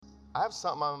I have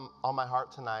something on my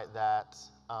heart tonight that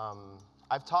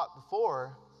I've taught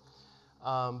before,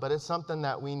 but it's something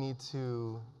that we need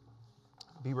to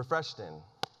be refreshed in.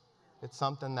 It's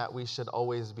something that we should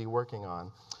always be working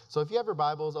on. So if you have your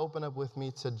Bibles, open up with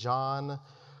me to John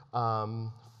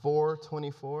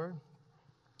 4:24,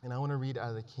 and I want to read out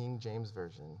of the King James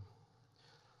Version.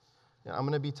 And I'm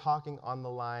going to be teaching on the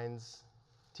lines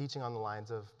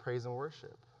of praise and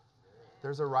worship.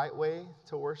 There's a right way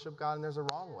to worship God, and there's a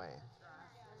wrong way.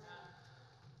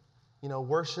 You know,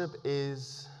 worship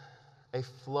is a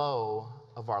flow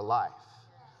of our life.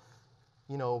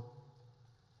 You know,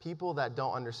 people that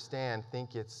don't understand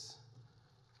think it's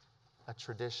a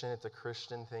tradition, it's a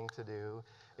Christian thing to do.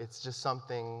 It's just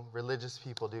something religious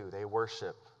people do. They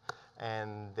worship,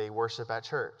 and they worship at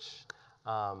church.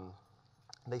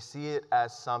 They see it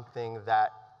as something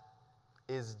that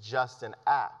is just an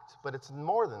act, but it's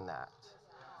more than that.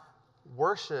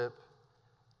 Worship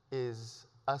is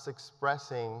us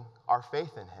expressing our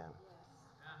faith in Him.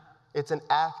 It's an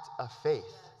act of faith.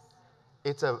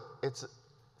 It's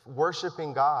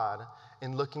worshiping God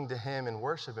and looking to Him in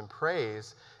worship and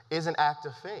praise is an act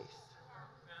of faith.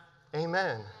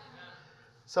 Amen.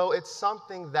 So it's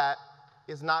something that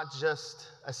is not just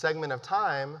a segment of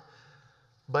time,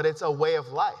 but it's a way of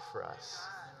life for us.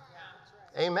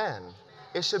 Amen.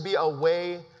 It should be a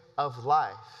way of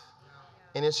life.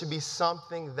 And it should be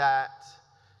something that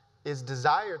is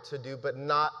desired to do, but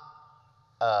not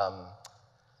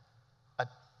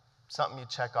something you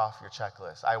check off your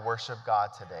checklist. I worship God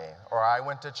today, or I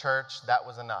went to church, that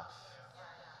was enough.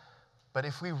 But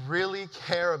if we really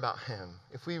care about Him,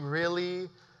 if we really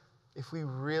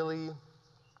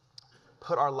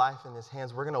put our life in His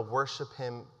hands, we're going to worship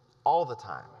Him all the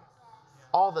time.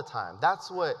 All the time. That's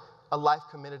what a life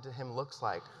committed to Him looks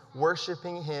like.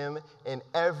 Worshiping Him in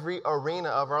every arena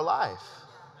of our life.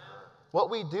 What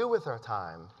we do with our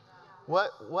time.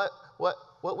 What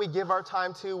we give our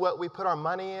time to, what we put our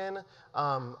money in.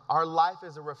 Our life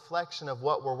is a reflection of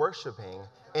what we're worshiping.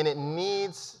 And it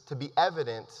needs to be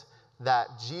evident that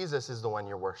Jesus is the one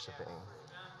you're worshiping.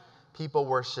 People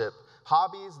worship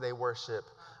hobbies. They worship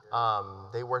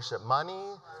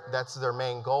money. That's their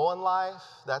main goal in life.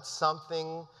 That's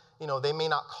something, you know, they may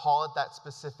not call it that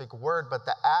specific word, but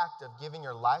the act of giving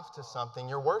your life to something,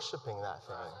 you're worshiping that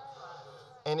thing.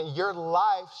 And your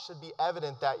life should be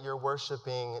evident that you're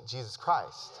worshiping Jesus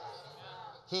Christ.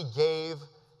 He gave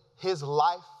His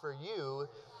life for you.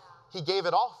 He gave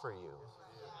it all for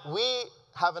you. We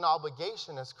have an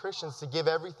obligation as Christians to give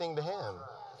everything to Him.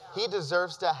 He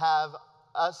deserves to have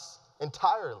us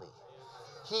entirely.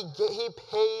 He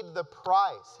paid the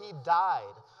price. He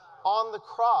died on the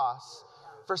cross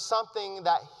for something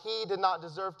that He did not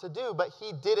deserve to do, but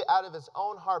He did it out of His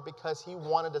own heart because He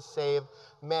wanted to save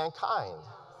mankind.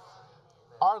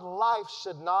 Our life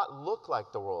should not look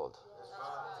like the world.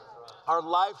 Our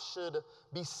life should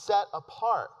be set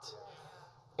apart.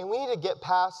 And we need to get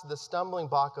past the stumbling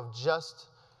block of just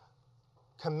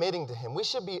committing to Him. We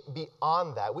should be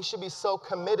beyond that. We should be so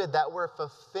committed that we're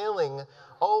fulfilling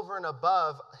over and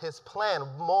above His plan,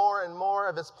 more and more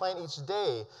of His plan each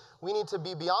day. We need to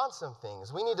be beyond some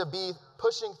things. We need to be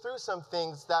pushing through some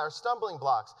things that are stumbling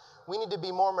blocks. We need to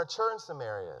be more mature in some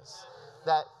areas,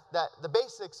 that the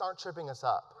basics aren't tripping us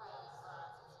up.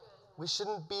 We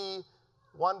shouldn't be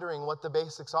wondering what the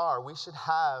basics are. We should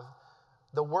have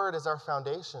the Word as our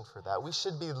foundation for that. We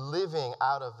should be living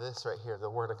out of this right here,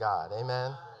 the Word of God.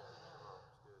 Amen?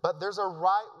 But there's a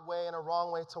right way and a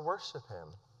wrong way to worship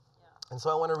Him. And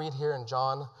so I want to read here in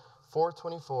John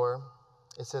 4:24.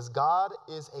 It says, God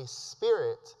is a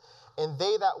spirit, and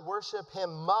they that worship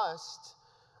Him must,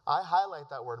 I highlight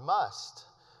that word, must,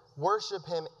 worship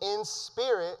Him in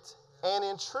spirit and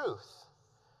in truth.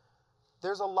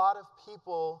 There's a lot of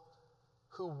people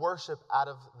who worship out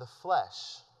of the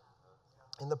flesh.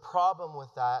 And the problem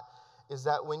with that is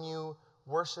that when you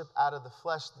worship out of the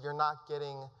flesh, you're not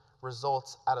getting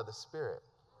results out of the Spirit.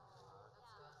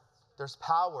 There's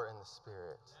power in the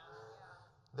Spirit.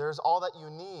 There's all that you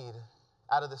need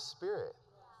out of the Spirit.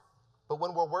 But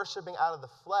when we're worshiping out of the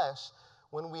flesh,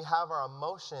 when we have our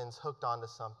emotions hooked onto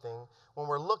something, when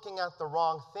we're looking at the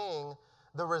wrong thing,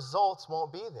 the results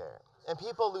won't be there. And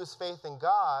people lose faith in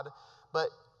God, but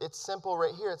it's simple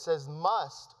right here. It says,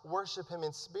 must worship Him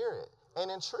in spirit and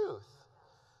in truth.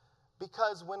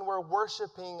 Because when we're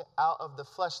worshiping out of the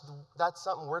flesh, that's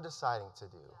something we're deciding to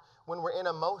do. When we're in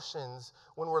emotions,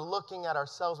 when we're looking at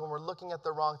ourselves, when we're looking at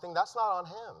the wrong thing, that's not on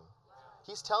Him.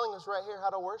 He's telling us right here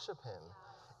how to worship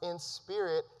Him in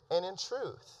spirit and in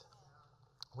truth.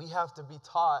 We have to be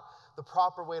taught the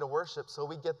proper way to worship so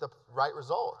we get the right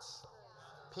results.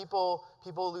 People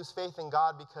lose faith in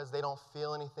God because they don't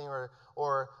feel anything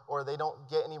or they don't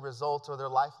get any results, or their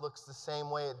life looks the same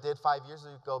way it did 5 years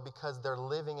ago because they're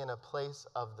living in a place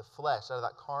of the flesh, out of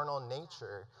that carnal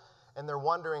nature, and they're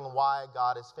wondering why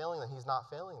God is failing them. He's not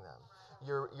failing them.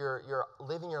 You're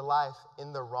living your life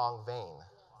in the wrong vein.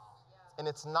 And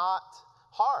it's not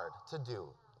hard to do,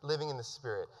 living in the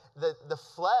Spirit. The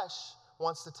flesh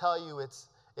wants to tell you it's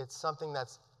something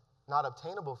that's not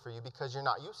obtainable for you because you're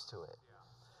not used to it.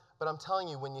 But I'm telling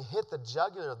you, when you hit the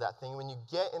jugular of that thing, when you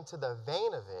get into the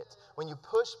vein of it, when you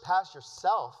push past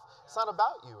yourself, it's not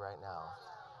about you right now.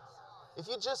 If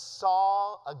you just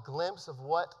saw a glimpse of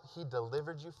what he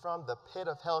delivered you from, the pit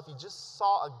of hell, if you just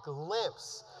saw a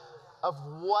glimpse of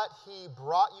what he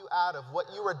brought you out of, what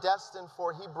you were destined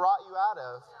for, he brought you out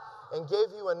of and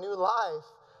gave you a new life,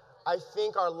 I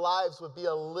think our lives would be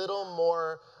a little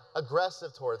more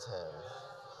aggressive towards him.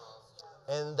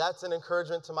 And that's an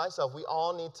encouragement to myself. We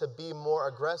all need to be more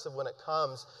aggressive when it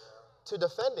comes to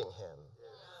defending him.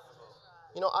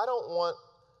 You know, I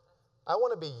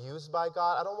want to be used by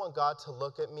God. I don't want God to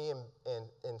look at me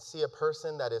and see a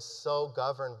person that is so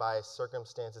governed by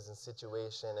circumstances and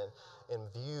situation and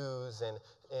views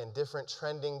and different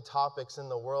trending topics in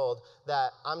the world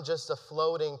that I'm just a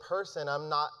floating person.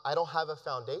 I don't have a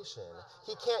foundation.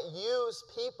 He can't use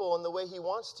people in the way he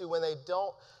wants to when they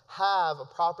don't have a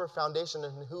proper foundation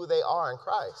in who they are in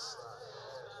Christ.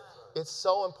 It's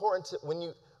so important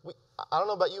I don't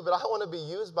know about you, but I want to be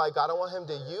used by God. I want him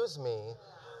to use me.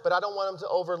 But I don't want him to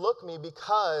overlook me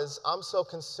because I'm so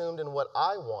consumed in what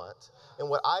I want and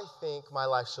what I think my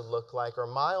life should look like or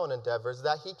my own endeavors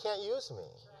that he can't use me.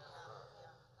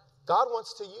 God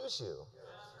wants to use you.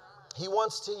 He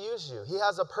wants to use you. He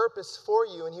has a purpose for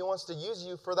you, and he wants to use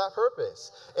you for that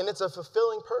purpose. And it's a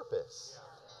fulfilling purpose.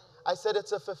 I said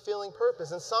it's a fulfilling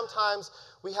purpose. And sometimes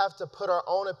we have to put our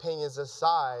own opinions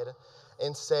aside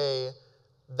and say,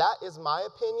 that is my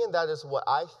opinion. That is what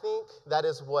I think. That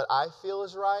is what I feel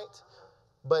is right.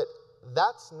 But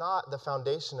that's not the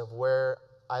foundation of where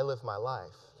I live my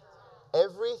life.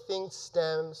 Everything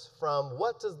stems from,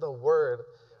 what does the Word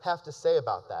have to say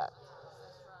about that?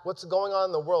 What's going on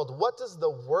in the world? What does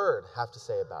the Word have to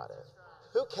say about it?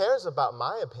 Who cares about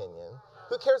my opinion?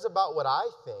 Who cares about what I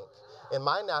think in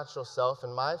my natural self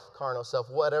and my carnal self,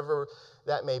 whatever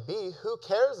that may be? Who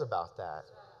cares about that?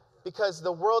 Because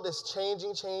the world is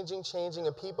changing,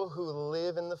 and people who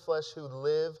live in the flesh, who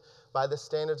live by the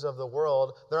standards of the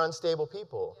world, they're unstable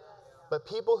people. But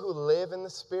people who live in the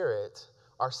Spirit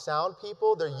are sound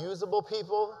people, they're usable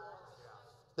people.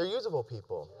 They're usable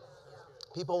people.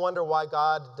 People wonder why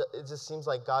it just seems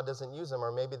like God doesn't use them,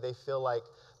 or maybe they feel like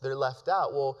they're left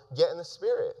out. Well, get in the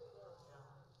Spirit.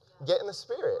 Get in the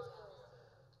Spirit.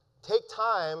 Take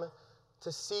time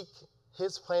to seek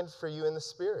his plan for you in the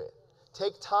Spirit.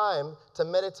 Take time to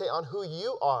meditate on who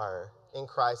you are in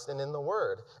Christ and in the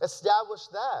Word. Establish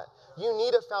that. You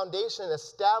need a foundation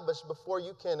established before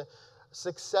you can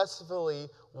successfully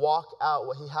walk out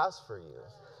what he has for you.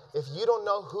 If you don't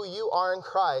know who you are in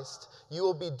Christ, you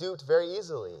will be duped very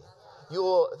easily.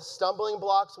 Stumbling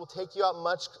blocks will take you out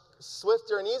much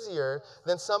swifter and easier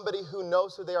than somebody who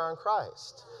knows who they are in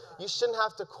Christ. You shouldn't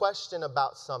have to question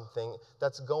about something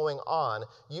that's going on.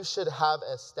 You should have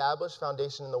an established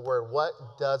foundation in the Word. What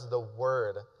does the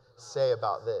Word say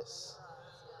about this?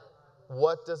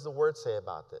 What does the Word say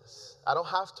about this? I don't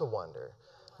have to wonder.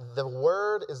 The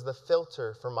Word is the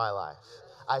filter for my life.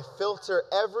 I filter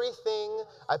everything.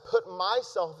 I put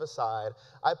myself aside.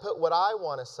 I put what I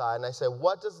want aside. And I say,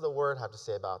 what does the Word have to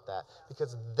say about that?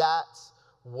 Because that's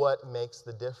what makes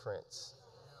the difference.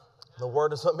 The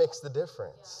Word is what makes the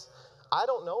difference. I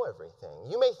don't know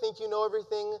everything. You may think you know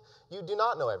everything. You do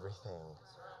not know everything.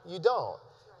 You don't.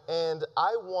 And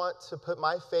I want to put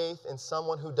my faith in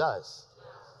someone who does.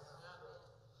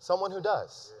 Someone who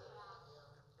does.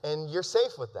 And you're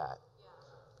safe with that.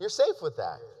 You're safe with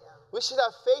that. We should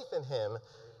have faith in him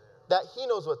that he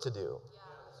knows what to do.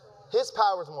 His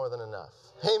power is more than enough.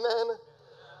 Amen?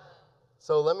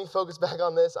 So let me focus back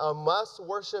on this. I must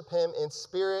worship him in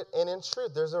spirit and in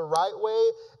truth. There's a right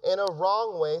way and a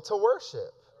wrong way to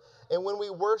worship. And when we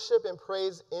worship and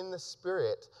praise in the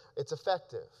Spirit, it's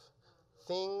effective.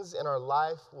 Things in our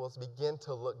life will begin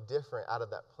to look different out of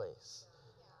that place.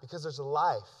 Because there's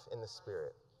life in the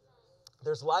Spirit.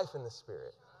 There's life in the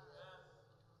Spirit.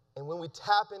 And when we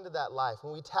tap into that life,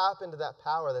 when we tap into that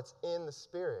power that's in the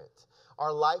Spirit,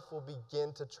 our life will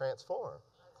begin to transform.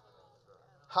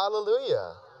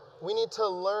 Hallelujah. We need to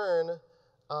learn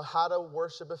how to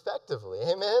worship effectively.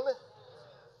 Amen?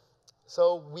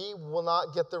 So we will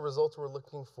not get the results we're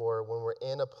looking for when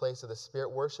we're in a place of the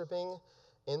Spirit worshiping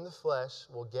in the flesh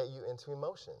will get you into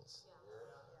emotions.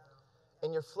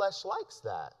 And your flesh likes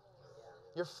that.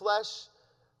 Your flesh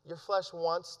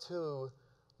wants to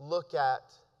look at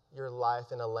your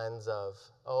life in a lens of,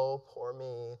 oh, poor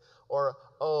me, or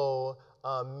oh,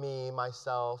 me,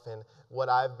 myself, and what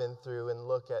I've been through, and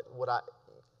look at what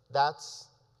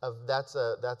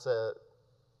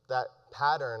that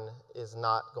pattern is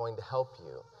not going to help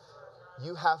you.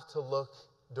 You have to look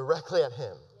directly at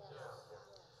him.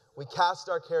 We cast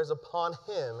our cares upon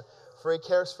him, for he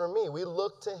cares for me. We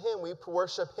look to him. We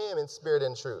worship him in spirit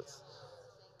and truth.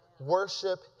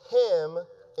 Worship him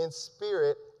in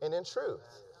spirit and in truth.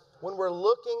 When we're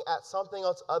looking at something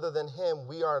else other than him,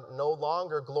 we are no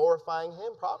longer glorifying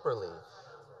him properly.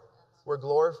 We're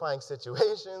glorifying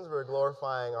situations. We're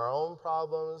glorifying our own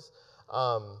problems.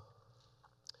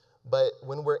 But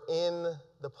when we're in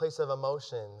the place of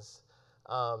emotions,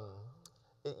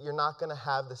 you're not going to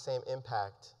have the same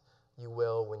impact you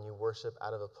will when you worship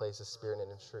out of a place of spirit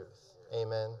and in truth.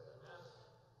 Amen.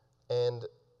 And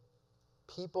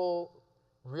people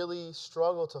really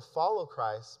struggle to follow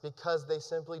Christ because they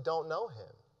simply don't know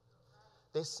him.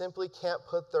 They simply can't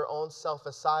put their own self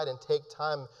aside and take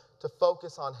time to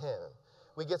focus on him.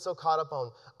 We get so caught up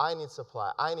on, I need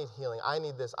supply, I need healing, I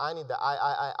need this, I need that,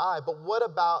 I. But what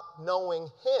about knowing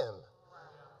him?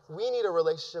 We need a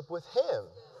relationship with him.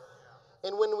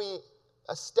 And when we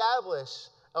establish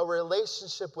a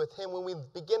relationship with him, when we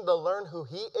begin to learn who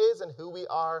he is and who we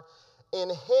are in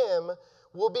him,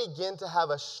 we'll begin to have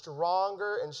a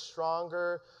stronger and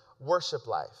stronger worship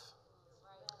life.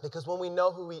 Because when we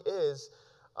know who he is,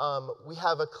 we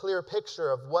have a clear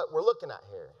picture of what we're looking at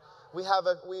here.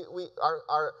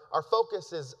 Our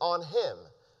focus is on him.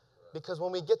 Because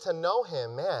when we get to know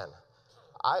him, man,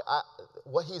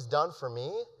 what he's done for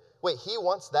me, wait, he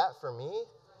wants that for me?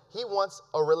 He wants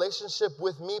a relationship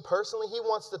with me personally. He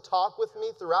wants to talk with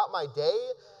me throughout my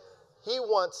day. He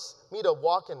wants me to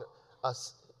walk in a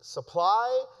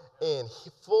supply, in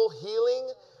full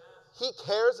healing. He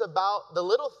cares about the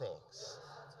little things.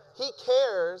 He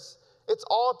cares. It's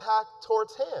all packed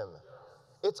towards him.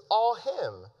 It's all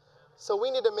him. So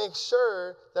we need to make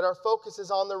sure that our focus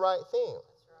is on the right thing.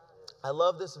 I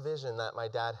love this vision that my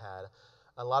dad had.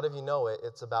 A lot of you know it.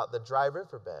 It's about the dry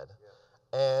riverbed.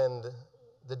 And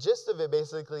the gist of it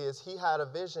basically is he had a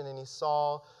vision and he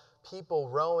saw people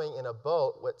rowing in a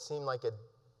boat, what seemed like a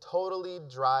totally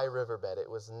dry riverbed. It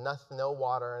was nothing, no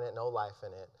water in it, no life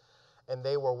in it. And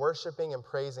they were worshiping and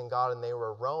praising God, and they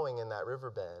were rowing in that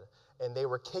riverbed. And they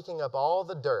were kicking up all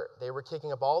the dirt. They were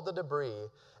kicking up all the debris.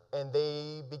 And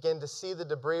they began to see the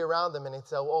debris around them, and they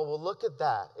said, oh, well, look at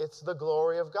that. It's the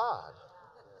glory of God.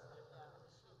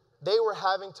 They were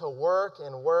having to work,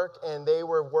 and they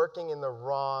were working in the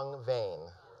wrong vein.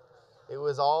 It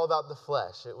was all about the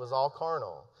flesh. It was all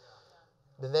carnal.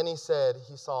 But then he said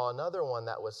he saw another one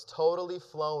that was totally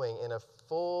flowing in a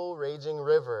full raging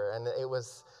river, and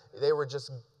they were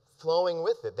just flowing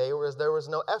with it. There was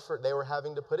no effort they were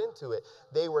having to put into it.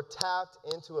 They were tapped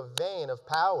into a vein of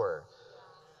power.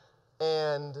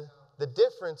 And the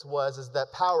difference is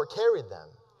that power carried them.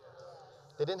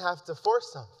 They didn't have to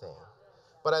force something.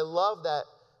 But I love that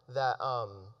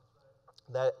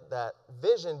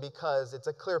vision because it's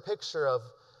a clear picture of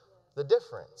the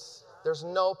difference. There's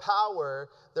no power,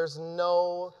 there's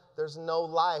no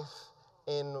life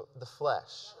in the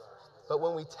flesh. But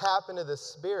when we tap into the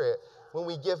Spirit, when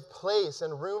we give place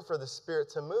and room for the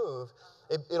Spirit to move,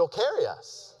 it'll carry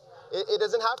us. It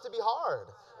doesn't have to be hard.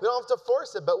 We don't have to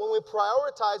force it, but when we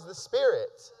prioritize the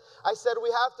Spirit, I said we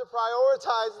have to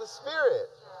prioritize the Spirit.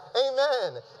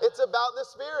 Amen. It's about the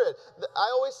Spirit. I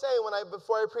always say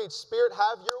before I preach, Spirit,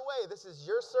 have your way. This is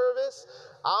your service.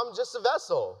 I'm just a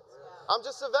vessel. I'm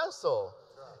just a vessel.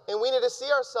 And we need to see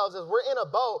ourselves as we're in a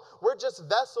boat. We're just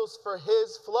vessels for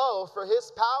his flow, for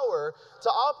his power to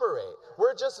operate.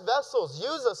 We're just vessels.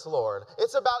 Use us, Lord.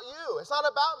 It's about you. It's not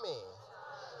about me.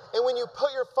 And when you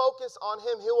put your focus on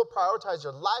him, he will prioritize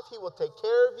your life. He will take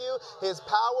care of you. His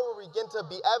power will begin to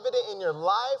be evident in your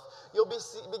life. You'll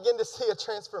begin to see a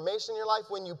transformation in your life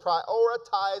when you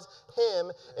prioritize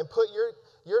him and put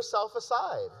yourself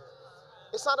aside.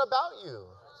 It's not about you.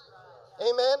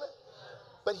 Amen?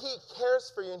 But he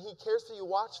cares for you, and he cares for you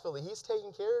watchfully. He's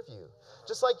taking care of you.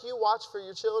 Just like you watch for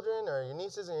your children or your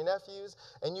nieces and your nephews,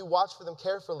 and you watch for them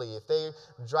carefully. If they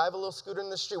drive a little scooter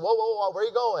in the street, whoa, where are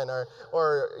you going?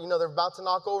 Or they're about to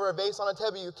knock over a vase on a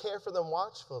table, you care for them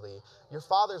watchfully. Your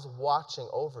Father's watching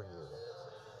over you.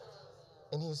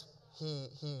 And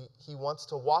he wants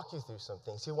to walk you through some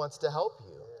things. He wants to help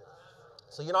you.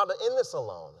 So you're not in this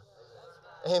alone.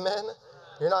 Amen?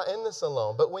 You're not in this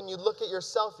alone. But when you look at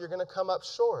yourself, you're going to come up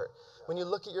short. When you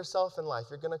look at yourself in life,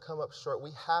 you're going to come up short.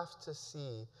 We have to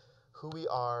see who we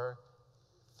are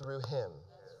through him,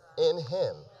 in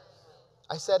him.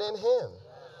 I said in him.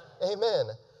 Amen.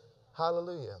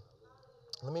 Hallelujah.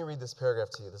 Let me read this paragraph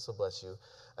to you. This will bless you.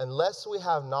 Unless we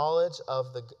have knowledge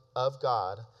of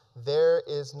God, there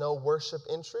is no worship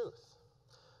in truth.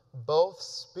 Both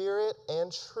spirit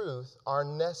and truth are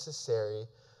necessary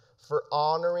for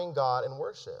honoring God in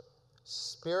worship.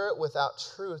 Spirit without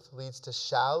truth leads to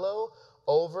shallow,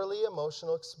 overly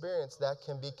emotional experience that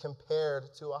can be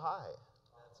compared to a high.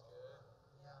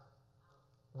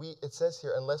 It says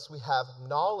here, unless we have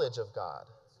knowledge of God,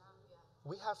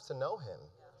 we have to know him.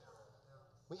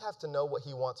 We have to know what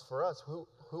he wants for us.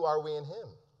 Who are we in him?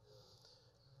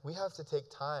 We have to take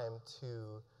time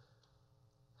to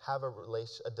have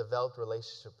a developed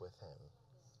relationship with him.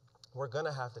 We're going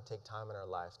to have to take time in our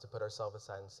life to put ourselves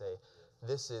aside and say,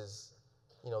 this is,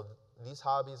 these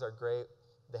hobbies are great.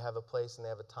 They have a place and they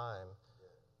have a time.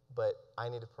 But I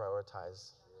need to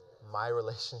prioritize my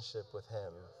relationship with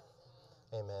him.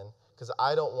 Amen. Because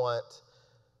I don't want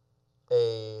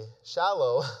a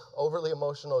shallow, overly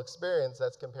emotional experience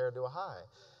that's compared to a high.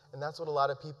 And that's what a lot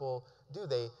of people do.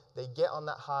 They get on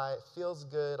that high. It feels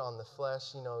good on the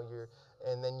flesh,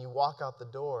 and then you walk out the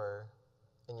door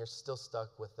and you're still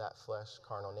stuck with that flesh,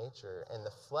 carnal nature. And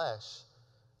the flesh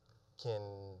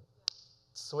can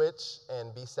switch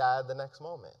and be sad the next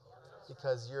moment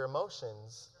because your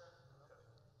emotions,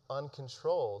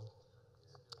 uncontrolled,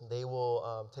 they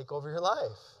will take over your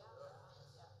life.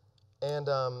 And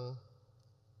to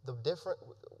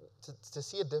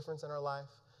see a difference in our life,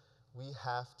 we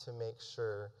have to make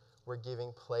sure we're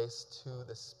giving place to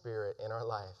the Spirit in our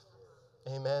life.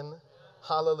 Amen.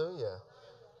 Hallelujah.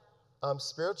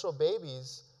 Spiritual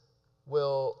babies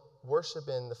will worship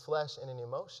in the flesh and in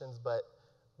emotions, but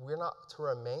we're not to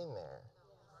remain there.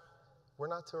 We're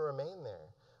not to remain there.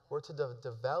 We're to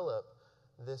develop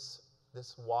this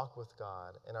walk with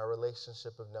God and our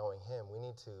relationship of knowing him.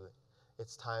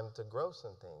 It's time to grow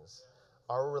some things.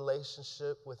 Our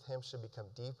relationship with him should become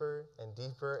deeper and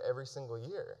deeper every single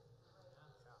year.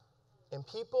 And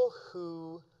people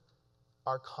who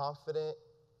are confident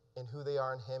in who they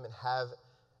are in him and have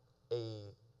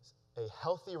a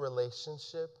healthy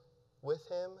relationship with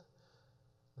him,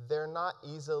 they're not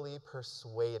easily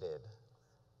persuaded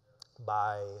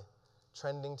by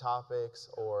trending topics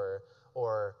or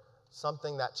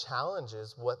something that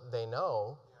challenges what they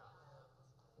know.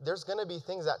 There's going to be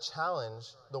things that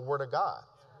challenge the Word of God.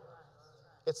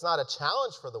 It's not a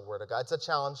challenge for the Word of God. It's a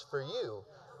challenge for you.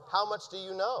 How much do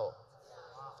you know?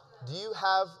 Do you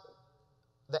have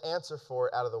the answer for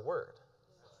it out of the Word?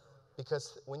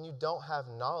 Because when you don't have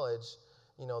knowledge,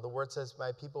 the Word says,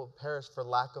 my people perish for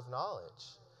lack of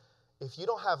knowledge. If you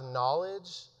don't have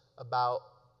knowledge about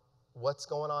what's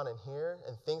going on in here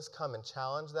and things come and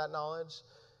challenge that knowledge,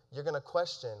 you're going to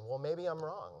question, well, maybe I'm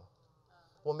wrong.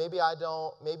 Well, maybe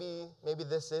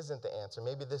this isn't the answer.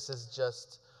 Maybe this is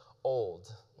just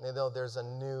old. There's a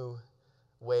new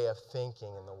way of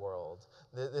thinking in the world.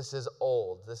 This is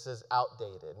old. This is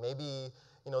outdated. Maybe,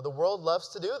 the world loves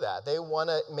to do that. They want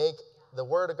to make the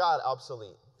Word of God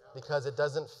obsolete because it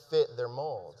doesn't fit their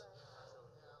mold.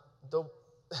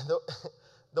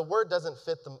 The Word doesn't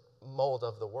fit the mold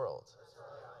of the world.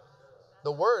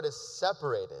 The Word is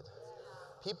separated.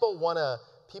 People want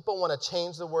to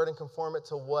change the Word and conform it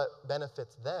to what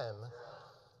benefits them,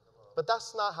 but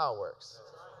that's not how it works.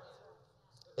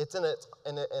 It's in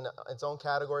its own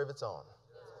category of its own.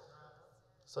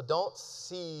 So don't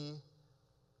see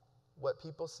what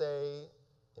people say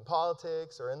in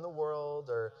politics or in the world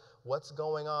or what's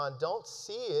going on. Don't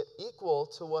see it equal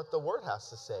to what the Word has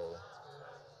to say.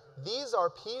 These are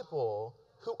people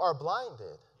who are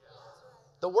blinded.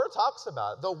 The Word talks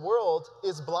about it. The world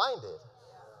is blinded.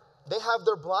 They have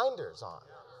their blinders on.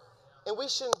 And we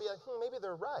shouldn't be like, maybe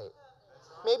they're right.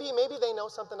 Maybe they know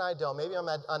something I don't. Maybe I'm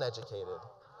uneducated.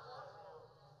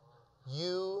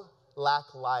 You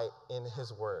lack light in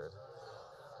his Word.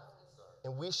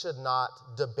 And we should not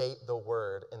debate the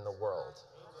Word in the world.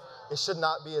 It should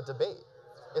not be a debate.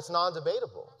 It's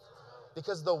non-debatable.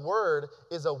 Because the Word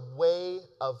is a way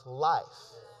of life.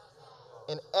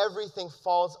 And everything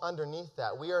falls underneath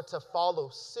that. We are to follow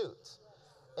suit.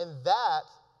 And that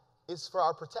is for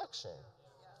our protection.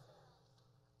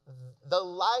 The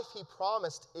life he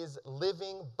promised is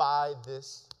living by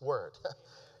this Word.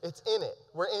 It's in it.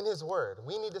 We're in his Word.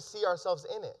 We need to see ourselves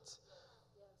in it.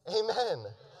 Amen.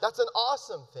 That's an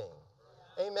awesome thing.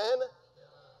 Amen.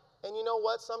 And you know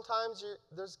what? Sometimes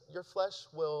your flesh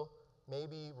will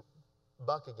maybe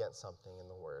buck against something in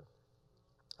the Word.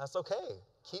 That's okay.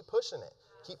 Keep pushing it.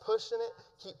 Keep pushing it.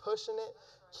 Keep pushing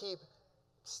it.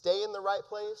 Stay in the right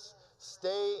place.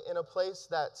 Stay in a place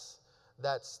that's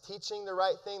teaching the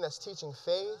right thing, that's teaching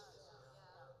faith.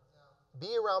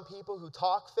 Be around people who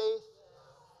talk faith,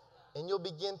 and you'll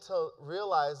begin to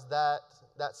realize that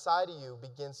that side of you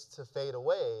begins to fade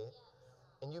away,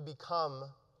 and you become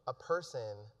a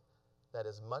person that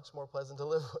is much more pleasant to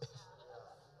live with.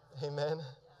 Amen.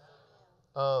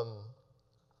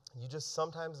 You just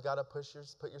sometimes got to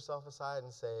put yourself aside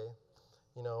and say,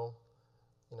 I'm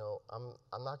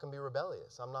not going to be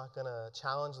rebellious. I'm not going to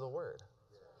challenge the word.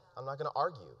 I'm not going to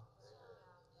argue.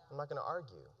 I'm not going to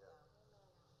argue.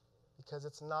 Because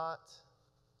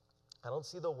I don't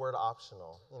see the word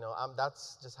optional.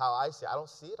 That's just how I see it. I don't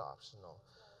see it optional.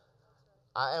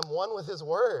 I am one with his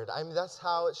word. That's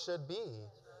how it should be.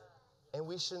 And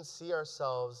we shouldn't see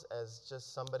ourselves as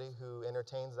just somebody who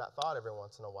entertains that thought every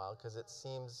once in a while because it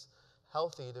seems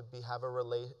healthy to have a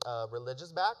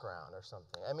religious background or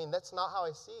something. That's not how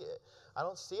I see it. I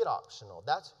don't see it optional.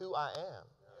 That's who I am.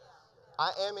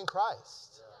 I am in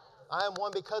Christ. I am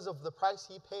one because of the price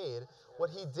he paid, what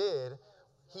he did.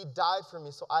 He died for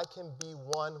me so I can be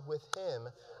one with him.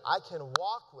 I can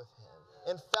walk with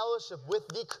him in fellowship with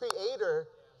the creator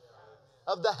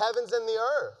of the heavens and the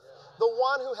earth. The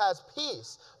one who has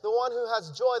peace, the one who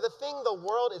has joy, the thing the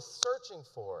world is searching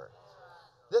for.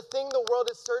 The thing the world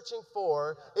is searching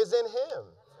for is in him.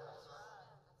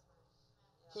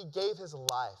 He gave his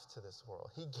life to this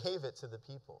world. He gave it to the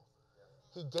people.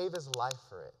 He gave his life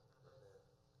for it.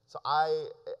 So I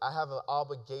have an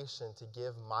obligation to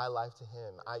give my life to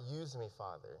him. Use me,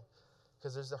 Father,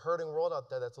 because there's a hurting world out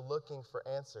there that's looking for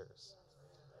answers.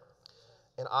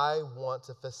 And I want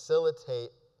to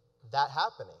facilitate that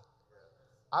happening.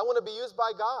 I want to be used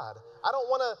by God. I don't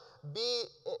want to be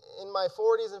in my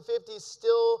 40s and 50s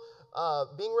still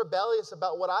being rebellious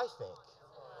about what I think.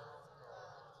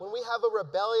 When we have a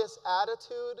rebellious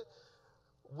attitude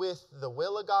with the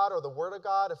will of God or the word of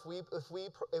God, if we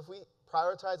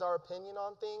prioritize our opinion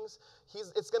on things,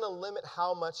 it's going to limit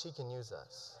how much he can use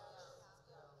us.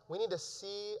 We need to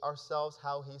see ourselves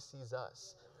how he sees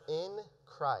us. In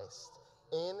Christ,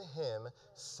 in him,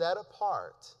 set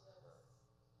apart.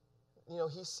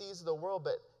 He sees the world,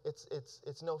 but it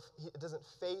doesn't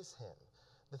faze him.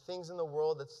 The things in the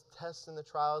world, the tests and the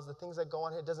trials, the things that go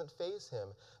on here, it doesn't faze him.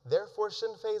 Therefore, it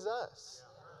shouldn't faze us.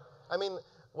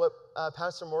 What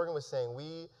Pastor Morgan was saying,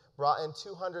 we brought in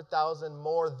 200,000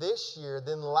 more this year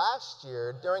than last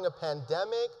year during a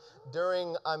pandemic,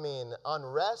 during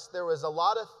unrest. There was a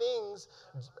lot of things,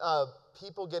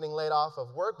 people getting laid off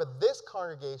of work, but this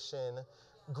congregation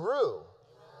grew.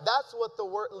 That's what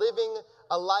living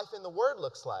a life in the Word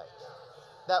looks like.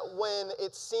 That when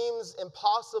it seems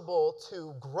impossible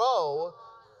to grow,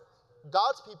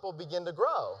 God's people begin to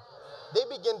grow. They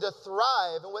begin to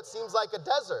thrive in what seems like a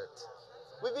desert.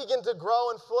 We begin to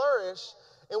grow and flourish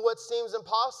in what seems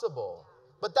impossible.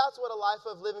 But that's what a life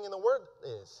of living in the Word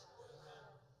is.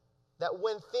 That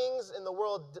when things in the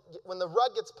world, when the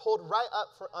rug gets pulled right up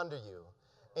from under you,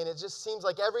 and it just seems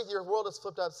like your world is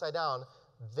flipped upside down,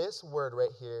 this word right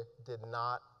here did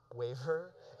not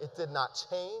waver. It did not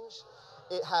change.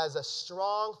 It has a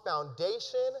strong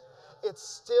foundation. It's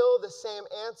still the same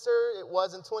answer it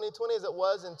was in 2020 as it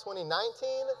was in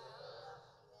 2019.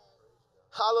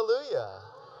 Hallelujah.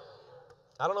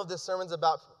 I don't know if this sermon's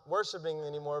about worshiping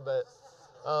anymore, but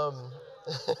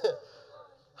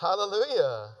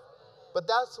hallelujah. But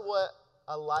that's what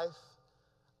a life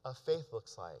of faith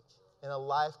looks like, and a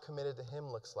life committed to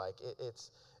him looks like.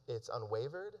 It's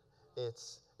unwavered,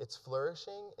 it's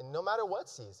flourishing, and no matter what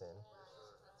season.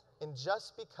 And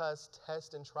just because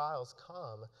tests and trials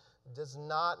come does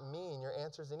not mean your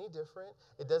answer is any different.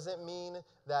 It doesn't mean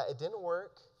that it didn't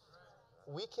work.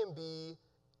 We can be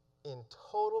in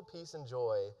total peace and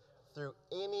joy through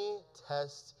any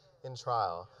test and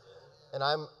trial. And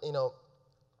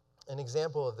an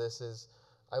example of this is,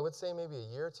 I would say maybe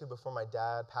a year or two before my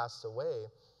dad passed away,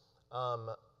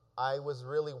 I was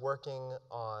really working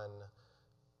on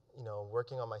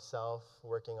myself,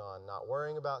 working on not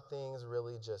worrying about things,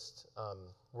 really just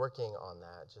working on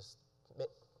that, just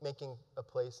making a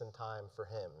place and time for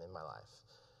him in my life.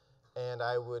 And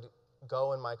I would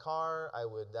go in my car,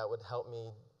 that would help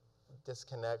me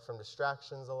disconnect from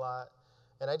distractions a lot.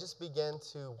 And I just began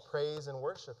to praise and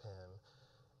worship him.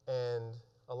 And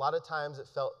a lot of times it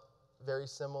felt very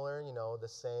similar, the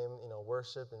same,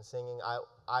 worship and singing.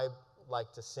 I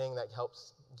like to sing, that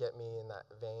helps get me in that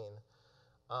vein.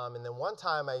 And then one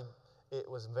time it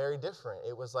was very different.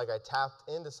 It was like I tapped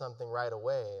into something right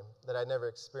away that I never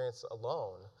experienced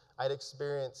alone. I'd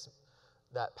experienced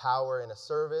that power in a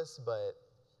service, but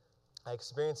I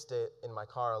experienced it in my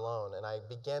car alone, and I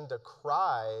began to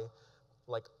cry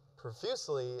like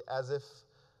profusely as if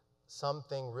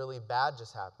something really bad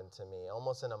just happened to me,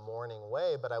 almost in a mourning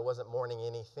way, but I wasn't mourning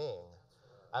anything.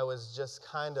 I was just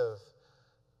kind of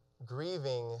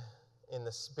grieving in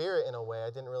the spirit in a way I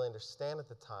didn't really understand at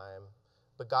the time,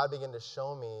 but God began to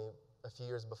show me a few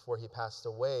years before he passed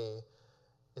away.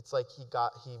 It's like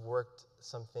he worked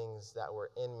some things that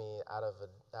were in me out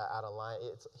of line.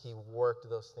 He worked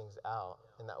those things out,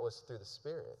 and that was through the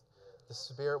Spirit. The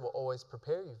Spirit will always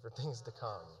prepare you for things to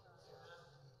come.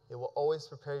 It will always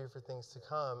prepare you for things to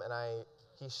come. And I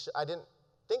didn't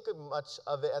think much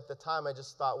of it at the time. I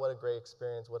just thought, what a great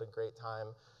experience, what a great time.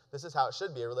 This is how it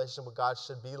should be. A relationship with God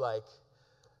should be like,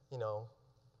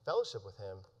 fellowship with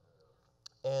him.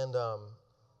 And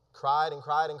cried and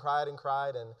cried and cried and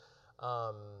cried, and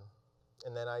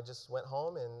then I just went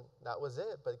home, and that was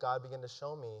it. But God began to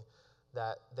show me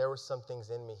that there were some things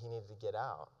in me he needed to get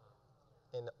out.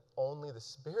 And only the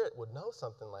Spirit would know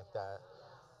something like that.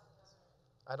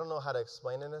 I don't know how to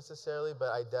explain it necessarily,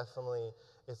 but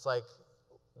it's like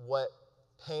what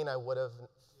pain I would have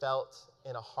felt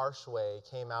in a harsh way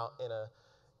came out in a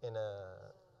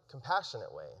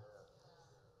compassionate way.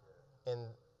 And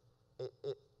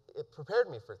it prepared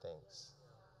me for things.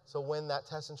 So when that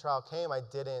test and trial came, I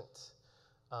didn't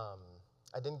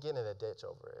get in a ditch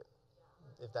over it,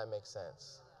 if that makes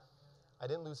sense. I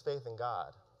didn't lose faith in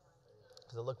God.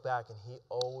 Because I look back and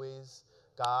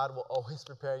God will always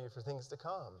prepare you for things to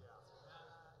come.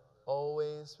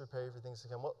 Always prepare you for things to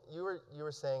come. Well, you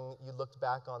were saying you looked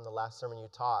back on the last sermon you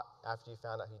taught after you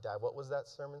found out he died. What was that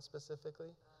sermon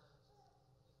specifically?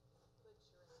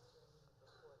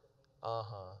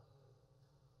 Uh-huh.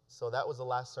 So that was the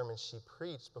last sermon she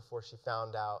preached before she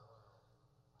found out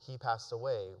he passed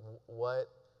away.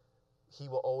 He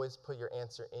will always put your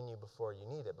answer in you before you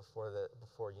need it, before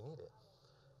you need it.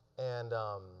 And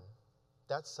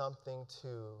that's something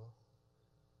to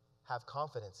have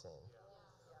confidence in.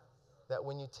 That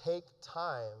when you take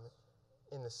time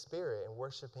in the Spirit and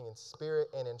worshiping in spirit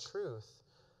and in truth,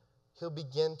 he'll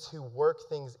begin to work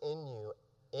things in you,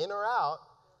 in or out,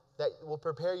 that will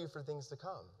prepare you for things to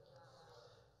come.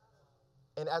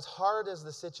 And as hard as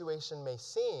the situation may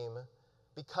seem,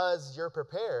 because you're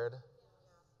prepared,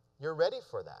 you're ready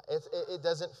for that. It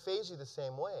doesn't faze you the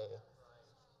same way.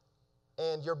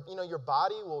 And your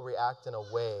body will react in a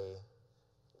way.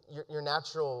 Your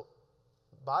natural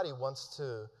body wants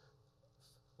to,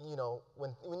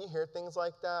 when you hear things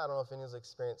like that, I don't know if anyone's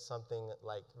experienced something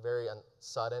like very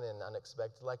sudden and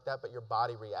unexpected like that, but your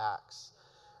body reacts.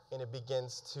 And it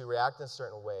begins to react in a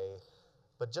certain way.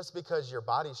 But just because your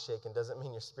body's shaken doesn't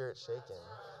mean your spirit's shaken.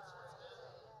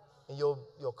 And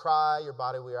you'll cry, your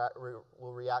body will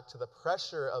react to the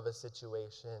pressure of a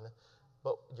situation,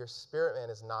 but your spirit man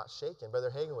is not shaken. Brother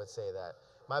Hagin would say that.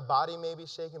 My body may be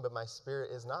shaken, but my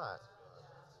spirit is not.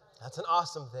 That's an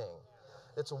awesome thing.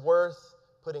 It's worth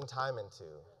putting time into.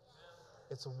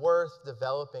 It's worth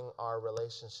developing our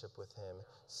relationship with him,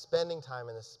 spending time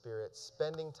in the Spirit,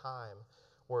 spending time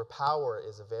where power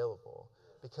is available,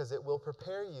 because it will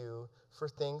prepare you for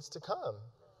things to come.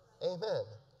 Amen.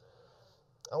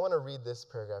 I want to read this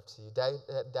paragraph to you.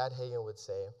 Dad Hagin would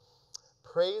say,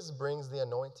 praise brings the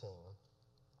anointing,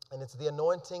 and it's the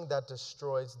anointing that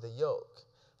destroys the yoke.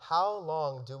 How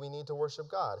long do we need to worship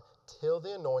God? Till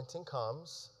the anointing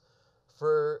comes,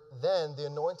 for then the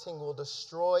anointing will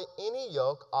destroy any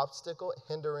yoke, obstacle,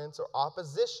 hindrance, or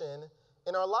opposition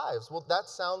in our lives. Well, that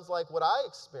sounds like what I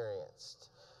experienced.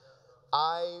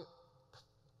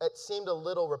 It seemed a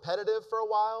little repetitive for a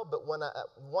while, but at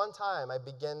one time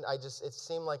it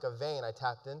seemed like a vein I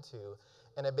tapped into,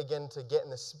 and I began to get in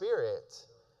the Spirit,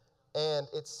 and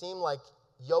it seemed like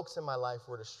yokes in my life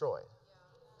were destroyed.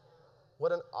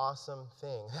 What an awesome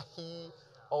thing. He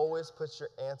always puts your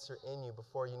answer in you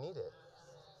before you need it.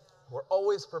 We're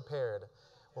always prepared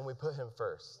when we put him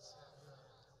first.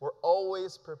 We're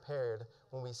always prepared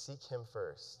when we seek him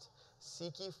first.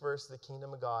 Seek ye first the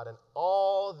kingdom of God, and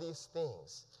all these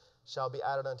things shall be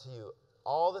added unto you.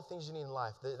 All the things you need in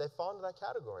life, they fall into that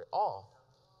category. All.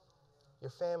 Your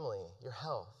family, your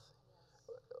health,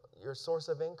 your source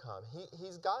of income.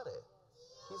 He's got it.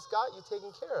 He's got you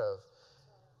taken care of.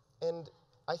 And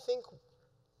I think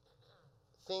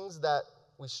things that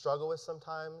we struggle with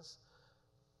sometimes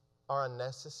are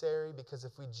unnecessary, because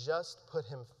if we just put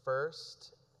him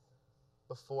first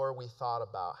before we thought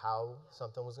about how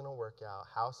something was going to work out,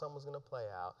 how something was going to play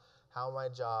out, how my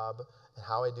job and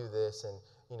how I do this, and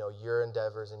your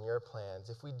endeavors and your plans,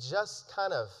 if we just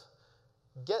kind of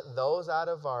get those out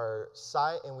of our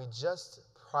sight and we just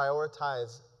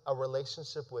prioritize a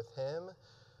relationship with him,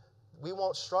 we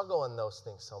won't struggle in those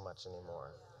things so much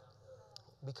anymore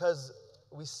because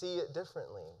we see it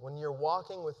differently. When you're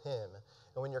walking with him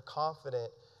and when you're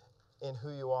confident in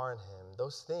who you are in him,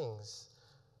 those things,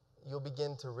 you'll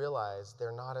begin to realize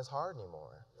they're not as hard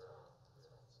anymore.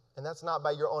 And that's not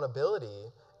by your own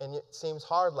ability. And it seems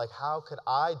hard, like, how could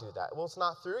I do that? Well, it's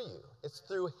not through you. It's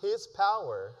through his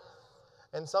power.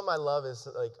 And something I love is,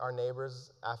 like, our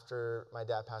neighbors, after my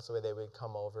dad passed away, they would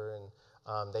come over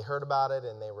and they heard about it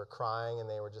and they were crying and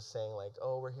they were just saying, like,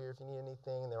 oh, we're here if you need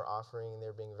anything. And they were offering and they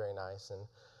were being very nice.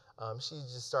 And she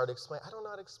just started explaining, I don't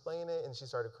know how to explain it. And she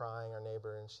started crying, our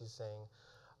neighbor, and she's saying,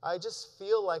 I just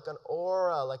feel like an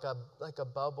aura, like a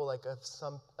bubble, like of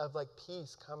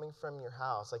peace coming from your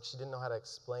house. Like, she didn't know how to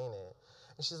explain it.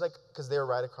 And she's like, because they were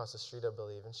right across the street, I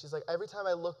believe. And she's like, every time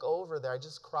I look over there, I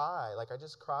just cry. Like, I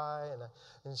just cry.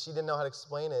 And she didn't know how to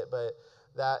explain it, but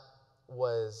that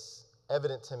was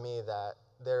evident to me that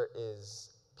there is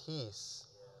peace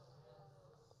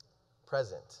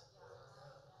present.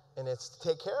 And it's to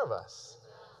take care of us.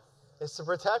 It's to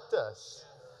protect us.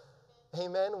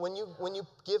 Amen. When you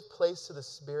give place to the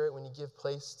Spirit, when you give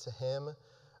place to him,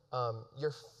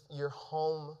 your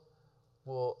home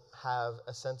will have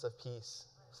a sense of peace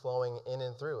flowing in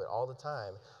and through it all the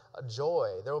time.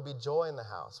 Joy. There will be joy in the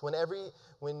house.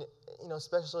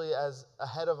 Especially as a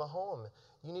head of a home,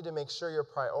 you need to make sure you're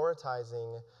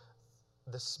prioritizing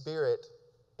the Spirit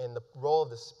and the role of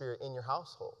the Spirit in your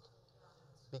household.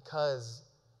 Because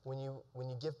when you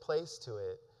give place to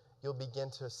it, you'll begin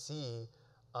to see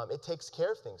it takes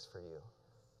care of things for you.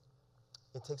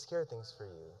 It takes care of things for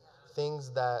you.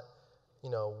 Things that,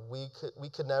 we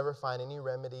could never find any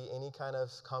remedy, any kind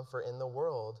of comfort in the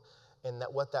world. And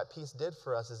that what that peace did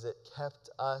for us is it kept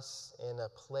us in a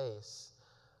place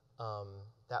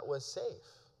that was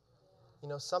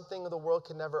safe. Something the world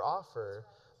could never offer.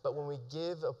 But when we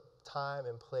give a time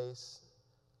and place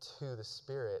to the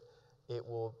Spirit, it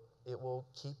will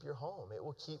keep your home. It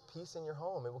will keep peace in your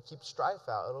home. It will keep strife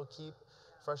out. It'll keep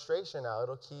frustration out.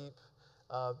 It'll keep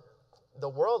the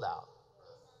world out.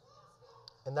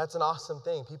 And that's an awesome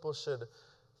thing. People should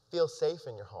feel safe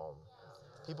in your home.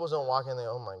 People don't walk in there,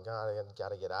 oh my God, I got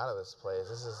to get out of this place.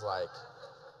 This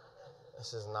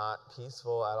is not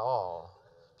peaceful at all.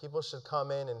 People should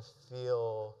come in and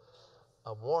feel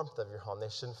a warmth of your home. They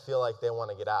shouldn't feel like they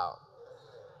want to get out.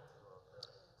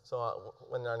 So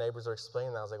when our neighbors were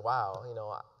explaining that, I was like, wow,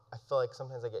 I feel like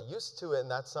sometimes I get used to it, and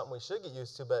that's something we should get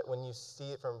used to, but when you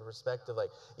see it from a perspective,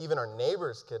 like even our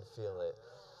neighbors could feel it,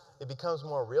 it becomes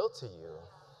more real to you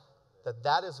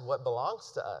that is what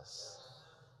belongs to us.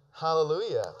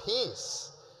 Hallelujah.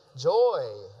 Peace, joy,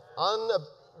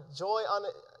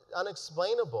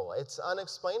 unexplainable. It's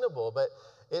unexplainable, but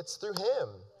it's through him.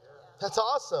 That's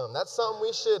awesome. That's something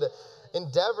we should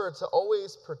endeavor to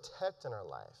always protect in our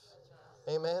life.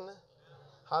 Amen.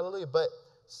 Hallelujah. But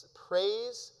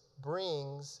praise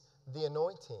brings the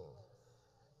anointing,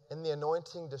 and the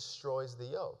anointing destroys the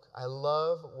yoke. I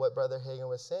love what Brother Hagin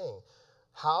was saying.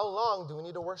 How long do we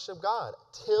need to worship God?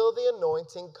 Till the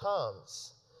anointing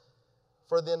comes.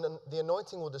 For the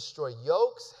anointing will destroy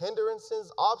yokes,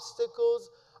 hindrances, obstacles,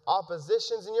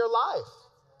 oppositions in your life.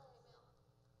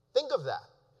 Think of that.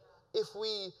 If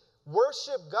we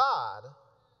worship God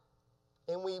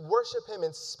and we worship him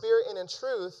in spirit and in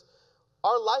truth,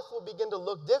 our life will begin to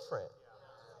look different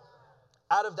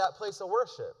out of that place of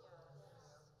worship.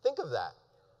 Think of that.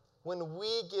 When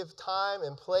we give time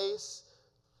and place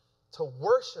to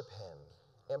worship him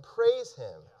and praise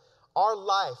him, our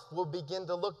life will begin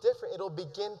to look different. It'll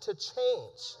begin to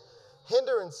change.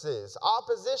 Hindrances,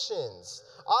 oppositions,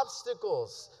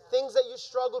 obstacles, things that you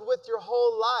struggled with your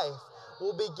whole life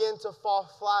will begin to fall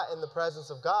flat in the presence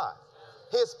of God.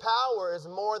 His power is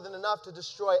more than enough to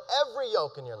destroy every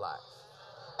yoke in your life,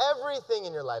 everything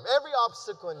in your life, every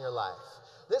obstacle in your life.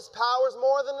 This power is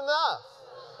more than enough.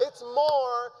 It's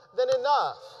more than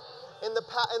enough. And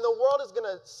the world is going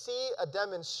to see a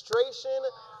demonstration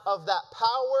of that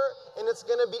power, and it's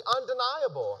going to be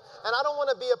undeniable. And I don't want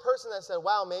to be a person that said,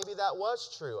 wow, maybe that was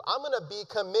true. I'm going to be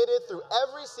committed through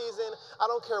every season. I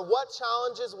don't care what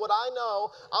challenges, what I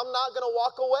know. I'm not going to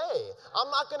walk away.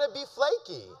 I'm not going to be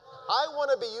flaky. I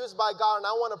want to be used by God, and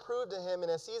I want to prove to him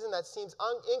in a season that seems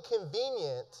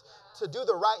inconvenient to do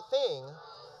the right thing,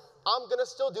 I'm going to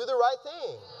still do the right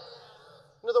thing.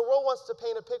 The world wants to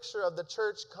paint a picture of the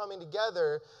church coming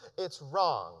together. It's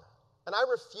wrong. And I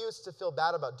refuse to feel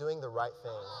bad about doing the right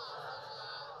thing.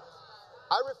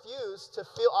 I refuse to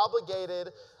feel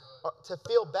obligated or to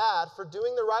feel bad for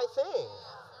doing the right thing.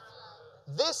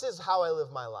 This is how I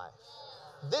live my life.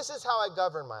 This is how I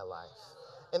govern my life.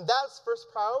 And that's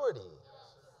first priority.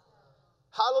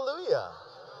 Hallelujah.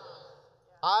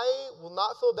 I will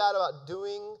not feel bad about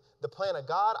doing the plan of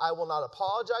God. I will not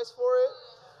apologize for it.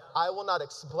 I will not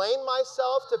explain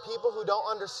myself to people who don't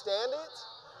understand it.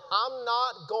 I'm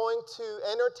not going to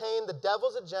entertain the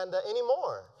devil's agenda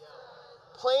anymore.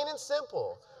 Plain and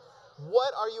simple.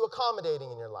 What are you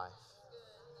accommodating in your life?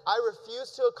 I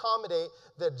refuse to accommodate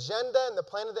the agenda and the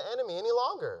plan of the enemy any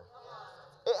longer.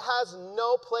 It has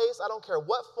no place. I don't care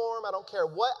what form. I don't care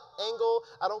what angle.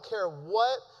 I don't care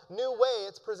what new way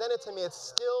it's presented to me. It's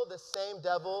still the same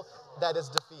devil that is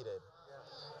defeated.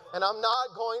 And I'm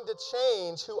not going to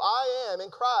change who I am in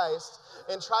Christ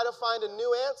and try to find a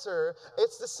new answer.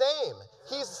 It's the same.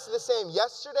 He's the same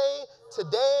yesterday,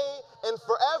 today, and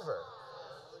forever.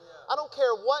 I don't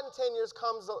care what in 10 years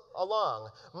comes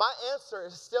along. My answer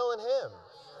is still in him.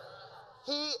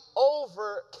 He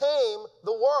overcame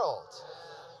the world.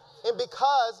 And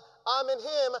because I'm in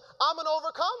him, I'm an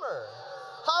overcomer.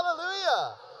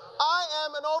 Hallelujah. I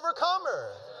am an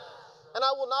overcomer. And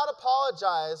I will not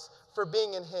apologize for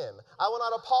being in him. I will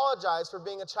not apologize for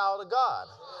being a child of God.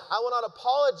 I will not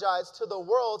apologize to the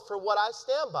world for what I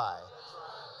stand by.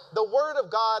 The word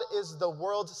of God is the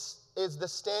world's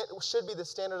should be the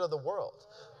standard of the world.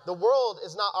 The world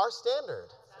is not our standard.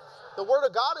 The word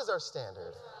of God is our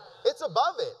standard. It's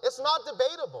above it. It's not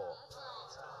debatable.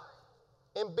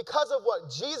 And because of what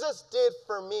Jesus did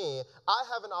for me, I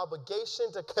have an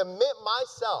obligation to commit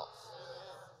myself.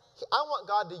 I want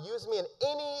God to use me in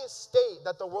any state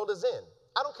that the world is in.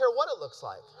 I don't care what it looks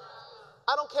like.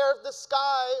 I don't care if the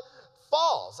sky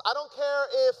falls. I don't care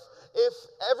if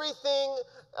everything,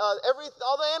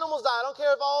 all the animals die. I don't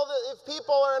care if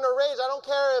people are in a rage. I don't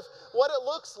care if what it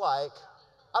looks like.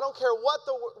 I don't care what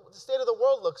the state of the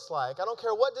world looks like. I don't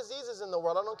care what disease is in the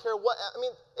world. I don't care what,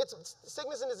 it's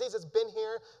sickness and disease has been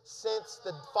here since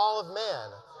the fall of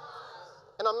man.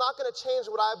 And I'm not going to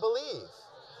change what I believe.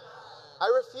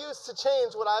 I refuse to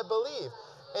change what I believe.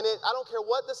 And I don't care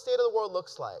what the state of the world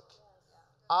looks like.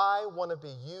 I want to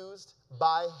be used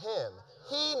by him.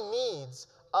 He needs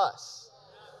us.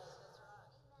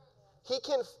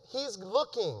 He's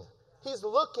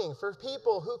looking for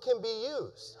people who can be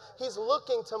used. He's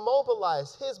looking to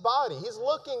mobilize his body. He's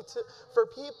looking for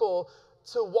people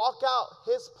to walk out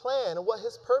his plan and what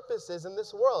his purpose is in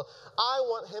this world. I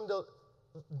want him to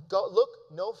look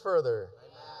no further.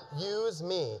 Use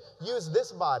me. Use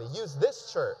this body. Use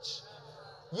this church.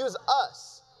 Use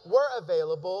us. We're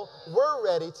available. We're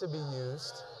ready to be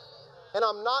used. And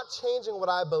I'm not changing what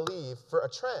I believe for a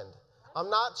trend. I'm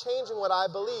not changing what I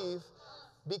believe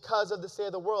because of the state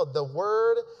of the world. The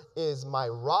word is my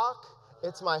rock.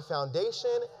 It's my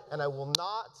foundation. And I will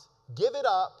not give it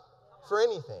up for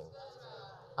anything.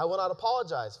 I will not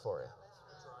apologize for it.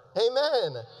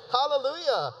 Amen.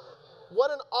 Hallelujah.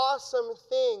 What an awesome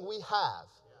thing we have.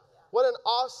 What an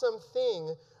awesome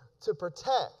thing to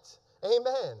protect.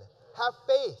 Amen. Have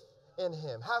faith in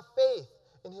him. Have faith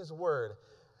in his word.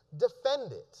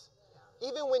 Defend it.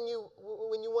 Even when you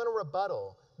want to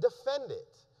rebuttal, defend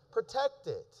it. Protect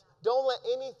it. Don't let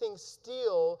anything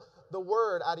steal the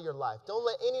word out of your life. Don't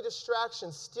let any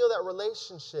distraction steal that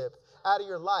relationship out of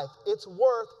your life. It's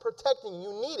worth protecting.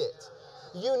 You need it.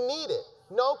 You need it.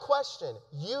 No question.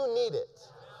 You need it.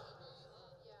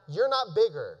 You're not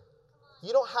bigger.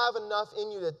 You don't have enough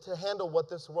in you to handle what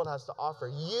this world has to offer.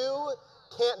 You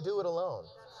can't do it alone.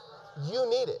 You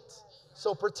need it.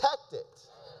 So protect it.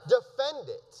 Defend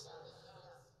it.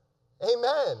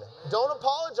 Amen. Don't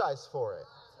apologize for it.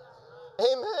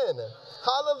 Amen.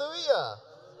 Hallelujah.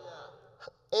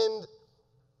 And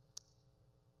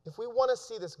if we want to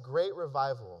see this great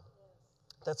revival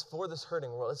that's for this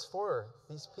hurting world, it's for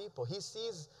these people. He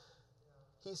sees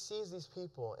these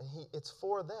people, and it's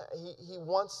for them. He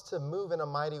wants to move in a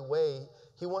mighty way.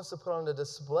 He wants to put on a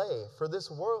display for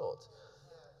this world.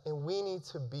 And we need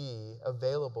to be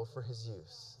available for his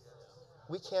use.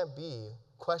 We can't be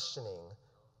questioning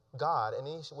God in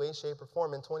any way, shape, or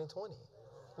form in 2020.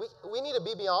 We need to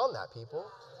be beyond that, people.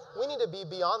 We need to be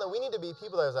beyond that. We need to be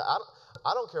people that are like,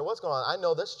 I don't care what's going on. I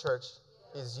know this church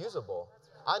is usable.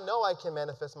 I know I can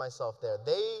manifest myself there.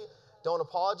 They don't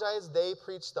apologize. They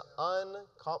preach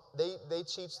they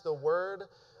teach the word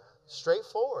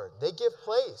straightforward. They give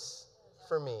place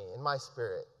for me in my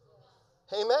spirit.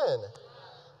 Amen.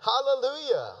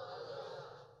 Hallelujah.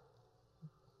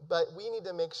 But we need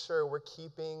to make sure we're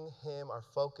keeping him our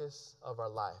focus of our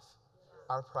life,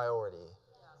 our priority.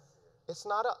 It's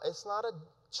not a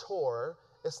chore.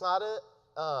 It's not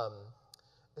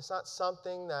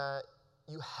something that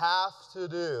you have to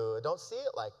do. Don't see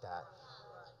it like that.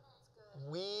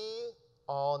 We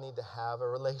all need to have a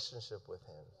relationship with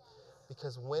him,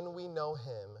 because when we know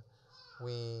him,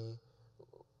 we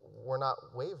we're not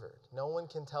wavered. No one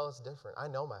can tell us different. I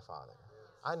know my Father.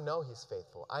 I know he's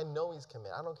faithful. I know he's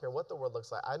committed. I don't care what the world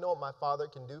looks like. I know what my Father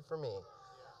can do for me.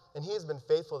 And he has been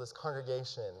faithful to this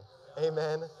congregation.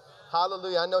 Amen.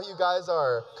 Hallelujah. I know you guys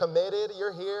are committed.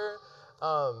 You're here.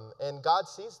 And God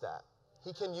sees that.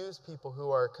 He can use people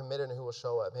who are committed and who will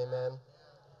show up. Amen.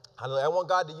 Hallelujah. I want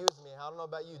God to use me. I don't know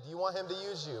about you. Do you want him to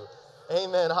use you?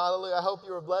 Amen. Hallelujah. I hope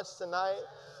you were blessed tonight.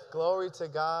 Glory to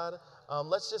God.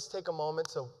 Let's just take a moment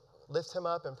to lift him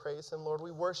up and praise him. Lord,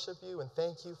 we worship you and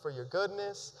thank you for your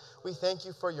goodness. We thank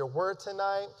you for your word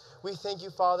tonight. We thank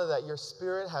you, Father, that your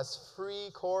spirit has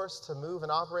free course to move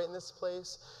and operate in this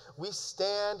place. We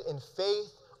stand in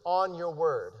faith on your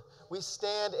word. We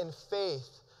stand in faith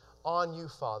on you,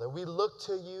 Father. We look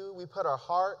to you. We put our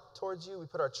heart towards you. We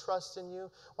put our trust in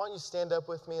you. Why don't you stand up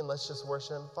with me and let's just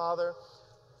worship him. Father,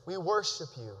 we worship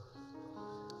you.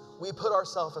 We put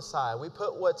ourselves aside. We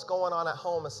put what's going on at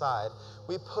home aside.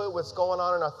 We put what's going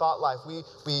on in our thought life. We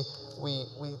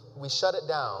shut it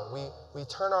down. We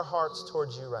turn our hearts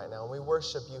towards you right now. And we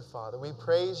worship you, Father. We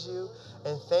praise you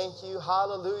and thank you.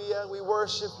 Hallelujah. We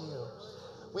worship you.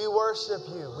 We worship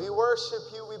you. We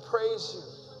worship you. We praise you.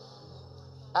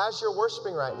 As you're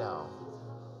worshiping right now,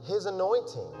 his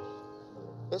anointing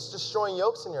is destroying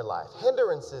yokes in your life,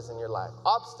 hindrances in your life,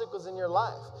 obstacles in your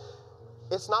life.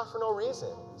 It's not for no reason.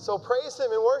 So praise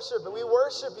him and worship, and we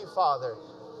worship you, Father.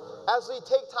 As we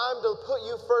take time to put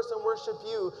you first and worship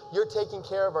you, you're taking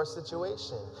care of our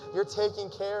situation. You're taking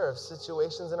care of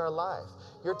situations in our life.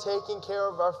 You're taking care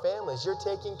of our families. You're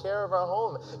taking care of our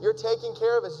home. You're taking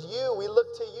care of us. We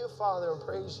look to you, Father, and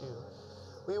praise you.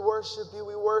 We worship you,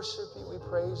 we worship you, we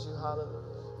praise you,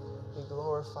 hallelujah. We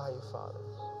glorify you, Father.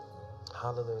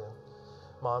 Hallelujah.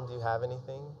 Mom, do you have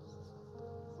anything?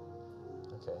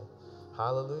 Okay.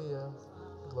 Hallelujah.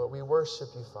 Lord, we worship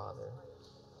you, Father.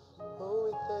 Oh,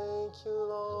 we thank you,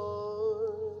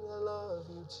 Lord. I love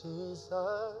you,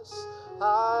 Jesus.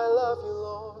 I love you,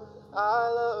 Lord. I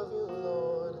love you,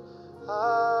 Lord.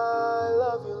 I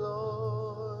love you, Lord.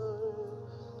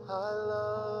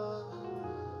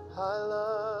 I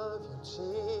love you,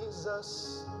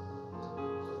 Jesus.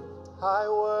 I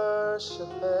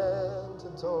worship and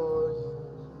adore you.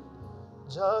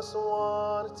 Just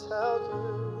want to tell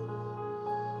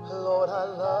you, Lord, I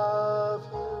love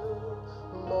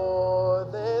you more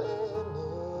than anything.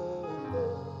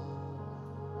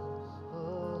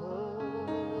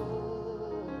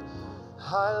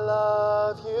 I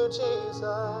love you,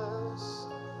 Jesus.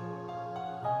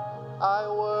 I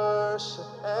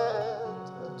worship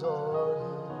and adore you.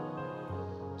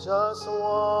 Just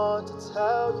want to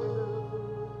tell you,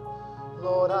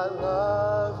 Lord, I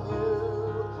love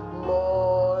you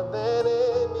more than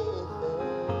anything.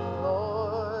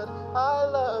 Lord, I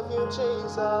love you,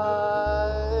 Jesus.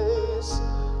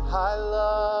 I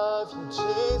love you,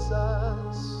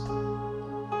 Jesus.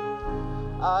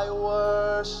 I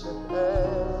worship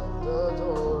and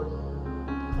adore you.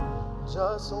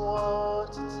 Just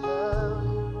want to tell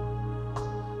you,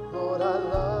 Lord, I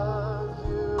love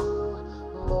you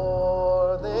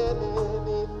more than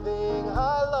anything.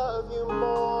 I love you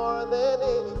more than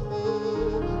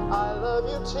anything. I love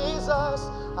you, Jesus.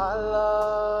 I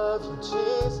love you,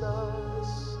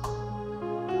 Jesus.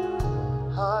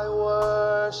 I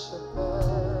worship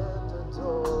and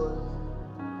adore you.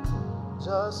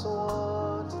 Just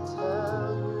want to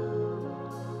tell you,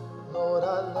 Lord,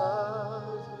 I love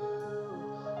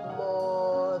you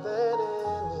more than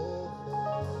anything.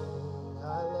 I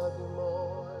love you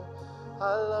more.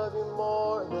 I love you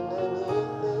more than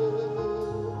anything.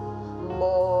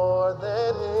 More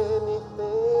than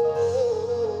anything.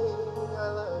 I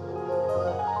love you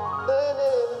more than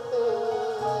anything.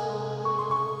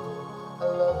 I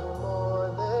love you more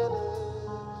than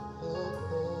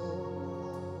anything.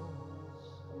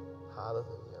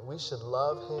 Hallelujah. We should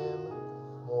love him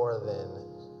more than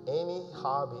any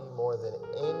hobby, more than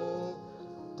any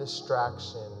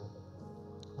distraction,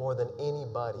 more than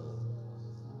anybody.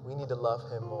 We need to love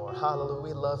him more. Hallelujah.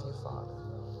 We love you, Father.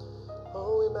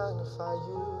 Oh, we magnify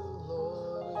you,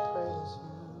 Lord. We praise you.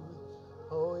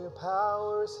 Oh, your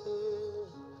power is here.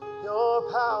 Your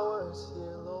power is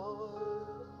here, Lord.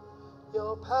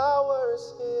 Your power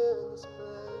is here in this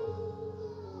place.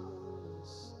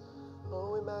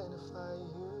 Oh, we magnify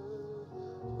you.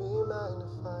 We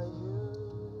magnify you.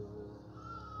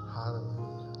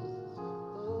 Hallelujah.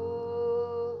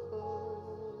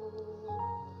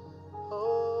 Oh.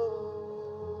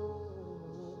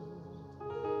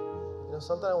 You know,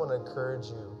 something I want to encourage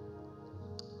you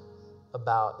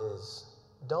about is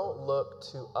don't look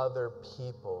to other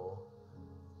people.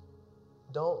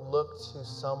 Don't look to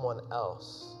someone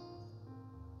else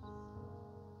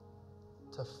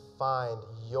to find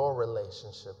your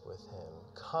relationship with him.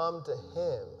 Come to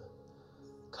him.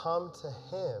 Come to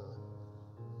him.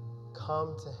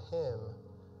 Come to him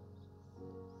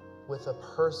with a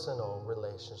personal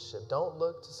relationship. Don't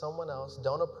look to someone else.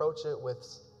 Don't approach it with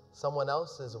someone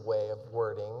else's way of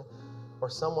wording or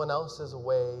someone else's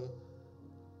way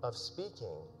of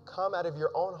speaking. Come out of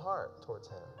your own heart towards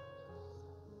him.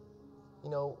 You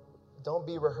know, don't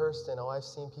be rehearsed in, oh, I've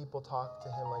seen people talk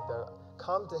to him like that.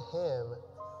 Come to him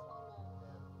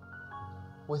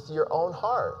with your own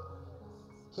heart.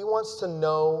 He wants to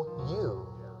know you.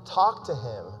 Talk to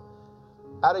him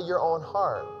out of your own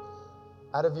heart,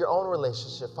 out of your own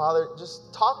relationship. Father,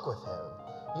 just talk with him.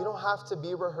 You don't have to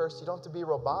be rehearsed. You don't have to be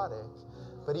robotic,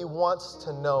 but he wants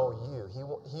to know you.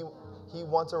 He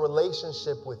wants a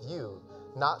relationship with you,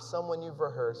 not someone you've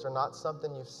rehearsed or not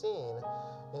something you've seen.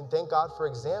 And thank God for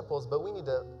examples, but we need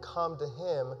to come to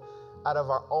him out of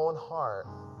our own heart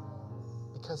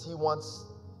because he wants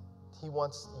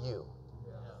you.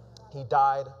 He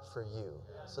died for you.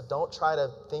 So don't try to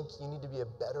think you need to be a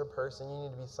better person, you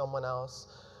need to be someone else,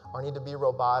 or I need to be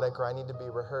robotic, or I need to be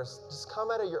rehearsed. Just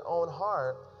come out of your own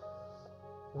heart,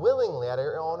 willingly out of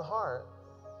your own heart,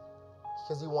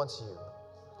 because he wants you.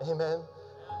 Amen?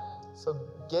 So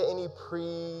get any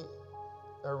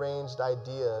pre-arranged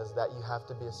ideas that you have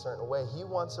to be a certain way. He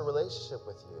wants a relationship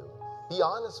with you. Be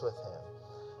honest with him.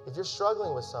 If you're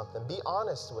struggling with something, be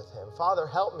honest with him. Father,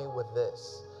 help me with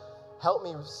this. Help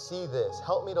me see this.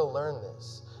 Help me to learn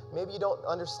this. Maybe you don't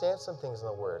understand some things in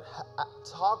the Word.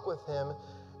 Talk with him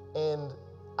and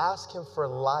ask him for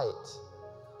light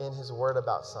in his Word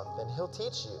about something. He'll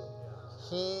teach you.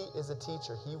 He is a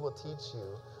teacher. He will teach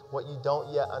you what you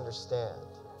don't yet understand.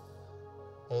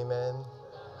 Amen.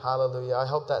 Hallelujah. I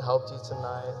hope that helped you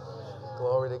tonight.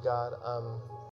 Glory to God.